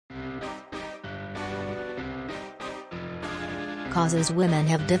causes women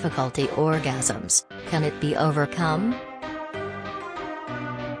have difficulty orgasms. Can it be overcome?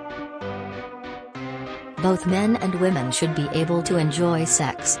 Both men and women should be able to enjoy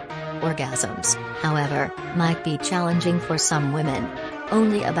sex. Orgasms, however, might be challenging for some women.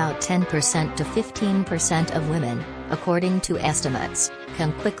 Only about 10% to 15% of women, according to estimates,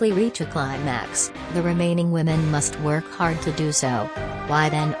 can quickly reach a climax. The remaining women must work hard to do so. Why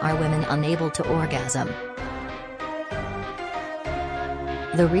then are women unable to orgasm?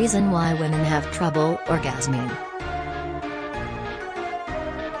 The reason why women have trouble orgasming.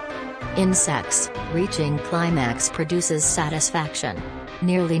 In sex, reaching climax produces satisfaction.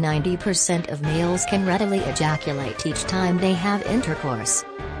 Nearly 90% of males can readily ejaculate each time they have intercourse.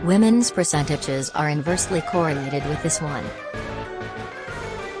 Women's percentages are inversely correlated with this one.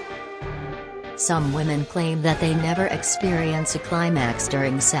 Some women claim that they never experience a climax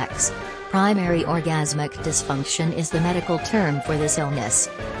during sex. Primary orgasmic dysfunction is the medical term for this illness.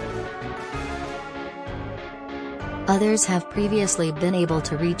 Others have previously been able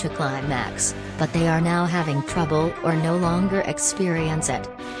to reach a climax, but they are now having trouble or no longer experience it.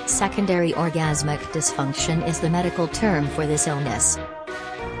 Secondary orgasmic dysfunction is the medical term for this illness.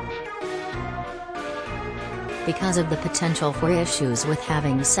 Because of the potential for issues with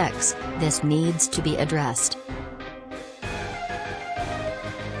having sex, this needs to be addressed.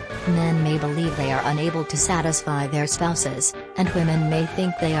 Men may believe they are unable to satisfy their spouses, and women may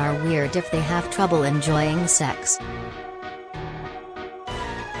think they are weird if they have trouble enjoying sex.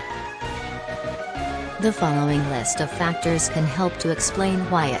 The following list of factors can help to explain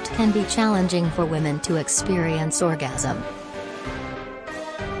why it can be challenging for women to experience orgasm.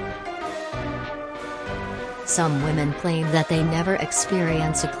 Some women claim that they never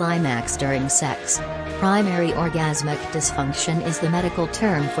experience a climax during sex. Primary orgasmic dysfunction is the medical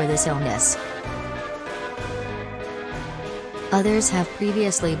term for this illness. Others have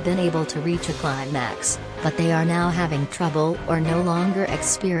previously been able to reach a climax, but they are now having trouble or no longer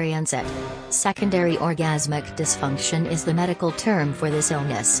experience it. Secondary orgasmic dysfunction is the medical term for this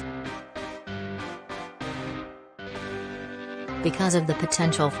illness. Because of the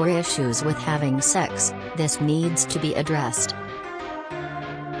potential for issues with having sex, this needs to be addressed.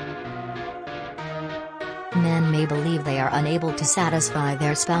 Men may believe they are unable to satisfy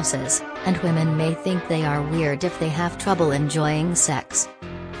their spouses, and women may think they are weird if they have trouble enjoying sex.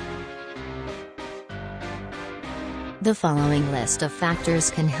 The following list of factors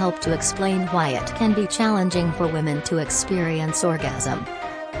can help to explain why it can be challenging for women to experience orgasm.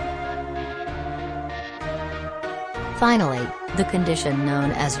 Finally, the condition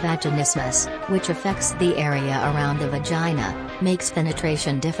known as vaginismus, which affects the area around the vagina, makes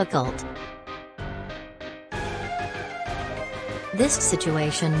penetration difficult. This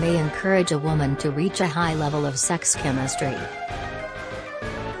situation may encourage a woman to reach a high level of sex chemistry.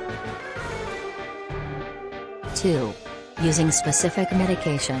 2. Using specific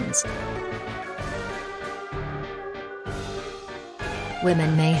medications.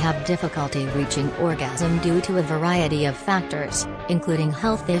 Women may have difficulty reaching orgasm due to a variety of factors, including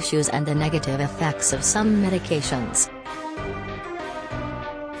health issues and the negative effects of some medications.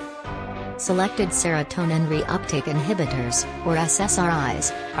 Selected serotonin reuptake inhibitors, or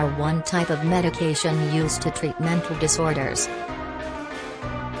SSRIs, are one type of medication used to treat mental disorders.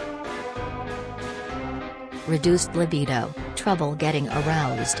 Reduced libido, trouble getting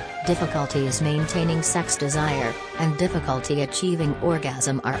aroused, difficulties maintaining sex desire, and difficulty achieving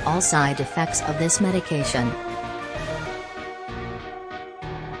orgasm are all side effects of this medication.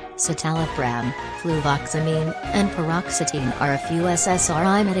 Citalopram, fluvoxamine, and paroxetine are a few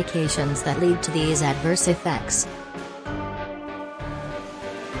SSRI medications that lead to these adverse effects.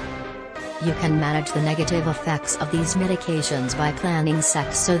 You can manage the negative effects of these medications by planning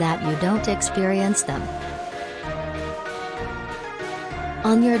sex so that you don't experience them.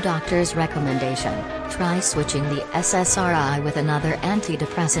 On your doctor's recommendation, try switching the SSRI with another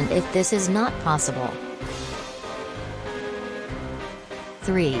antidepressant if this is not possible.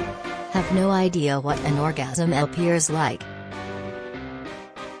 3. Have no idea what an orgasm appears like.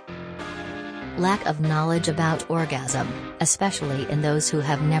 Lack of knowledge about orgasm, especially in those who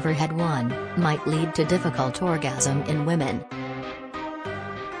have never had one, might lead to difficult orgasm in women.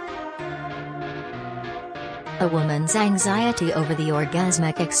 A woman's anxiety over the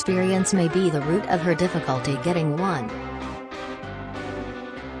orgasmic experience may be the root of her difficulty getting one.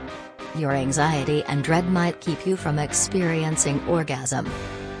 Your anxiety and dread might keep you from experiencing orgasm.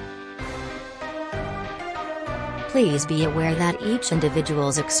 Please be aware that each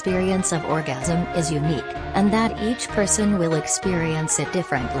individual's experience of orgasm is unique, and that each person will experience it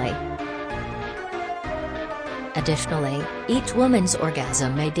differently. Additionally, each woman's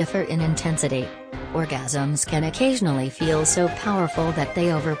orgasm may differ in intensity. Orgasms can occasionally feel so powerful that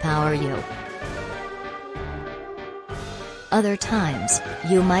they overpower you. Other times,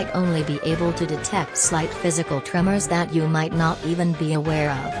 you might only be able to detect slight physical tremors that you might not even be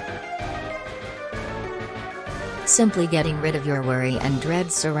aware of. Simply getting rid of your worry and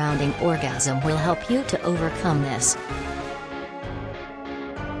dread surrounding orgasm will help you to overcome this.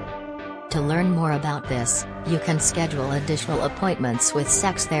 To learn more about this, you can schedule additional appointments with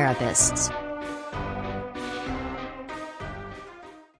sex therapists.